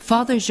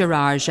 Father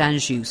Gérard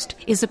Jean-Just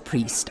is a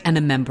priest and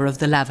a member of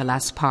the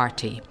Lavalas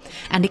party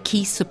and a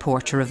key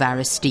supporter of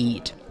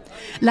Aristide.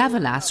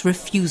 Lavalas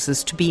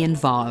refuses to be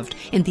involved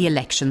in the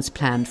elections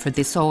planned for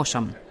this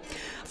autumn.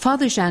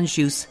 Father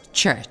Jean-Just's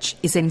church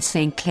is in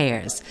St.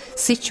 Clair's,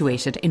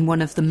 situated in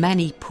one of the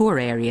many poor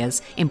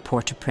areas in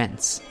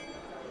Port-au-Prince.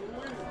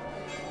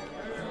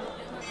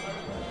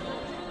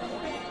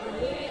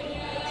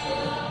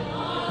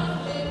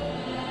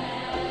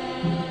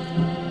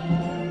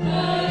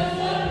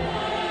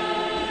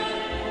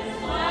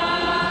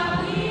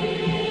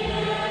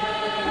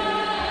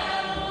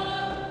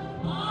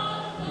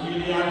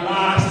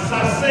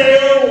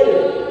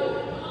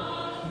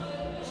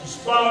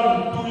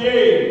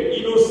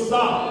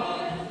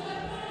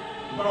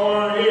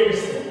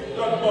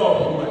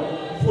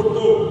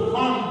 Photo,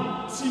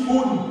 femme,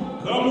 timoun,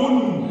 grand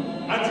moun,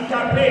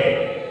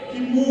 handicapé, qui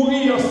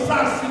mourit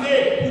assassiné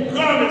pour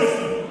grand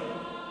messie.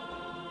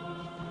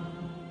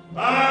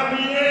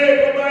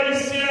 Habillé comme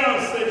haïtien,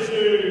 c'est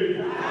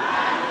Dieu.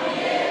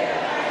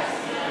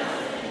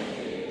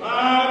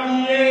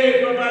 Habillé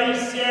comme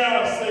haïtien,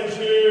 c'est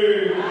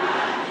Dieu.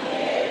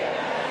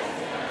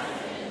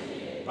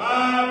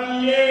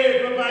 Habillé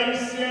comme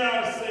haïtien,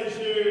 c'est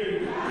Dieu.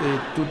 In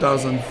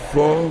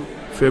 2004,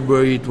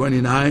 February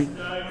 29,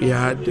 we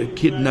had the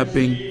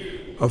kidnapping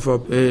of a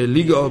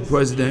legal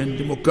president,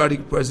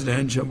 democratic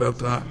president,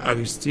 Jean-Bertrand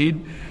Aristide,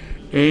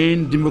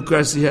 and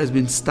democracy has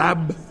been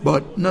stabbed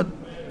but not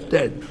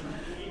dead.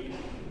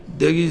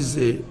 There is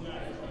an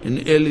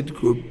elite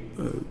group,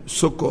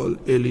 so-called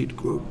elite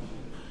group,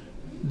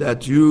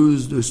 that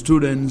use the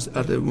students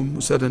at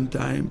a certain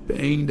time,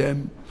 paying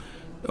them,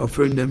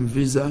 offering them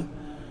visa,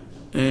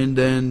 and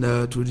then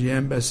to the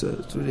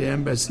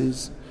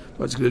embassies,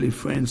 particularly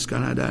France,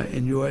 Canada,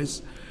 and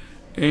US.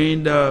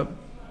 And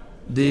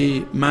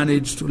they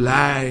managed to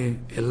lie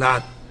a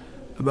lot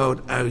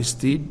about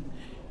Aristide.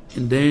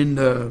 And then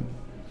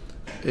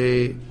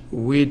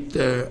with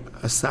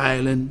a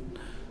silent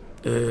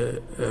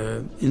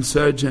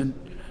insurgent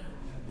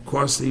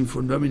crossing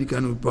from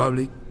Dominican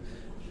Republic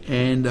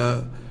and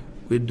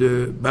with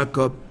the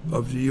backup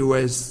of the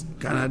US,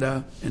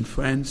 Canada, and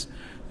France,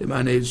 they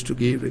managed to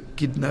give a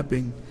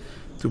kidnapping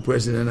to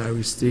President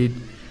Aristide.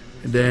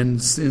 And then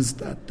since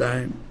that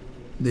time,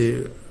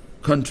 the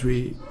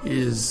country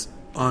is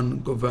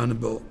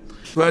ungovernable.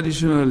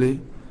 Traditionally,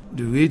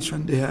 the rich,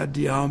 and they had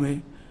the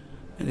army,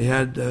 and they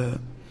had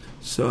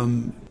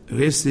some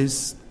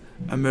racist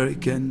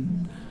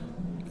American,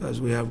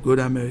 because we have good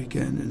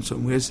American and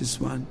some racist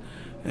one,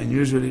 and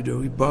usually the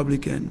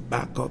Republican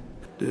back up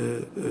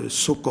the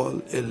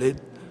so-called elite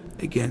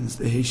against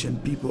the Haitian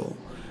people,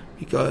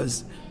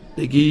 because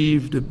they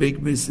give the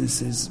big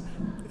businesses,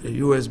 the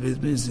U.S.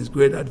 businesses,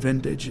 great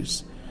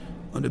advantages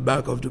on the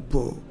back of the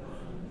poor.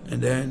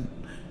 And then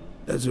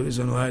that's the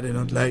reason why they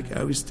don't like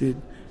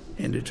Aristide,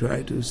 and they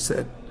try to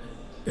set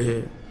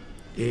a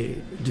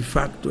de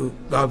facto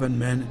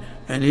government,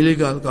 an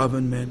illegal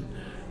government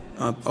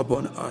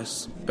upon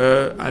us.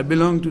 I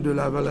belong to the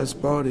Lavalas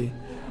party,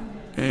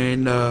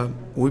 and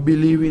we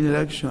believe in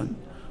election,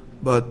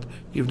 but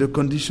if the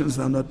conditions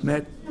are not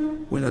met,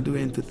 we're not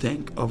going to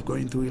think of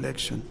going to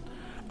election.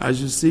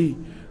 As you see,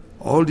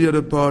 all the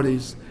other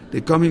parties, they're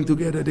coming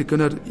together, they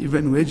cannot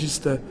even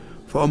register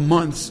for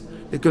months.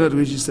 They cannot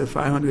register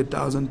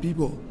 500,000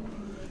 people.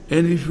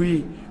 And if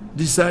we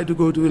decide to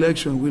go to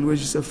election, we'll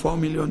register 4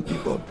 million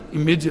people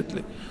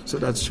immediately. So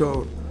that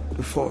shows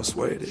the force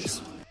where it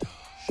is.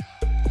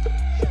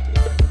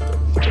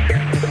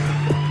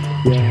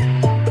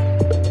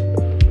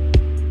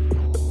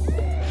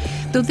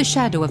 Though the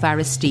shadow of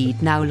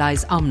Aristide now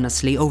lies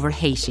ominously over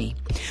Haiti,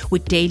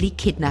 with daily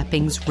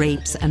kidnappings,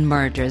 rapes and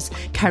murders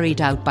carried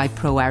out by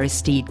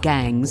pro-Aristide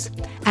gangs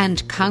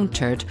and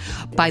countered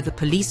by the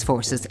police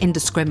force's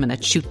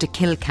indiscriminate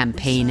shoot-to-kill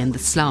campaign in the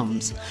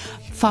slums,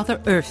 Father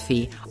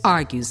Urfi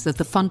argues that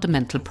the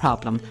fundamental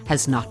problem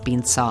has not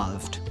been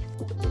solved.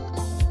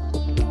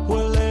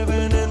 We're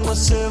living in the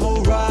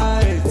civil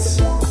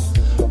rights.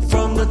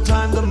 From the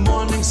time the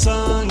morning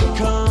sun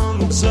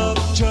comes up,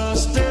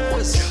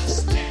 justice.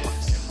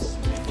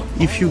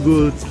 If you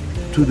go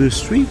to the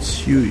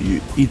streets,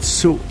 it's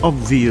so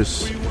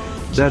obvious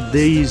that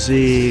there is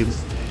a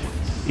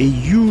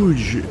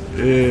huge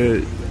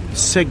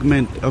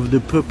segment of the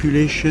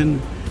population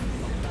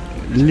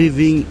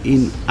living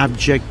in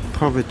abject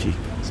poverty.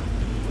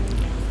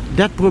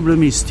 That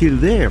problem is still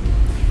there.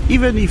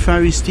 Even if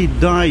Aristide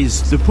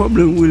dies, the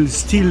problem will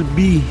still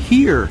be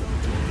here.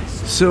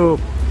 So,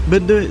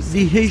 but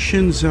the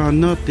Haitians are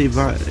not a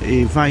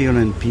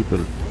violent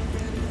people.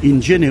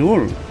 In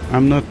general,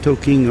 I'm not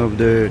talking of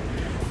the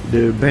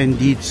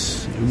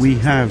bandits we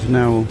have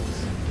now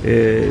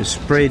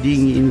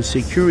spreading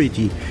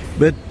insecurity,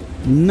 but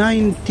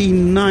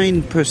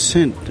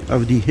 99%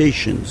 of the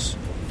Haitians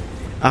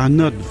are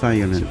not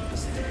violent.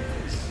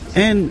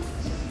 And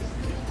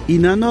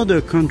in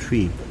another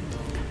country,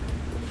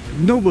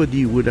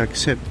 nobody would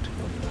accept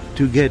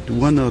to get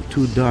 $1 or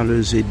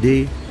 $2 a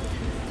day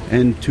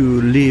and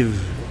to live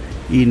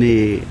in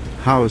a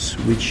house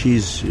which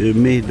is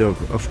made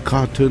of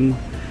cotton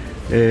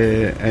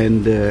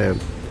and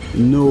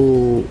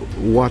no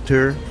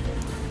water,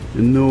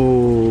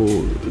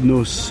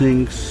 no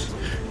sinks,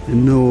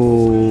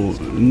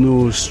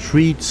 no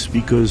streets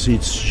because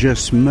it's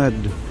just mud.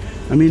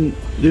 I mean,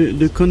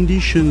 the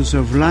conditions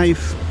of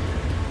life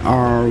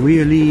are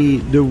really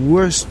the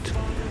worst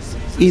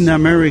in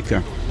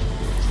America.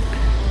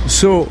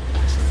 So,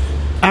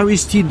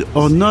 Aristide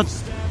or not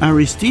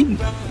Aristide,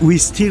 we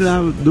still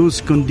have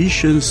those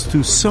conditions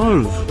to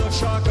solve.